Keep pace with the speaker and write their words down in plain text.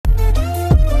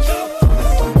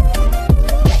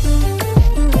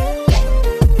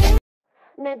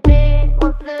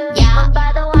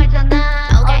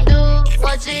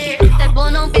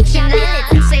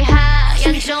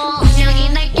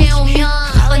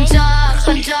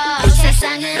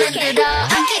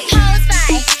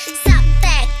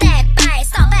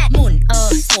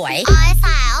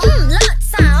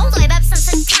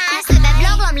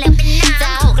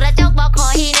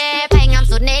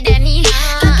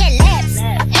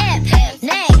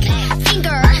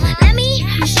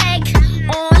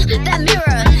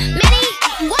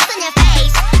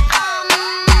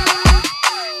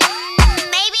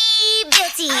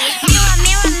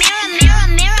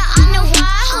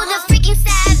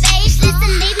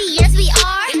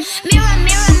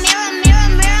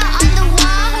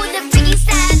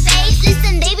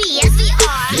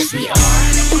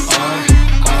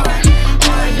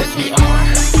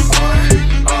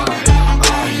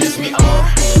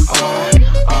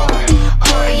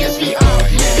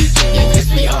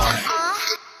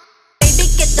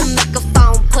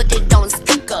put it on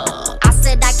speaker. I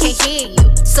said I can't hear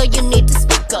you, so you need to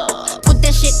speak up. Put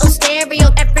that shit on stereo,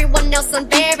 everyone else on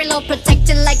very low. Protect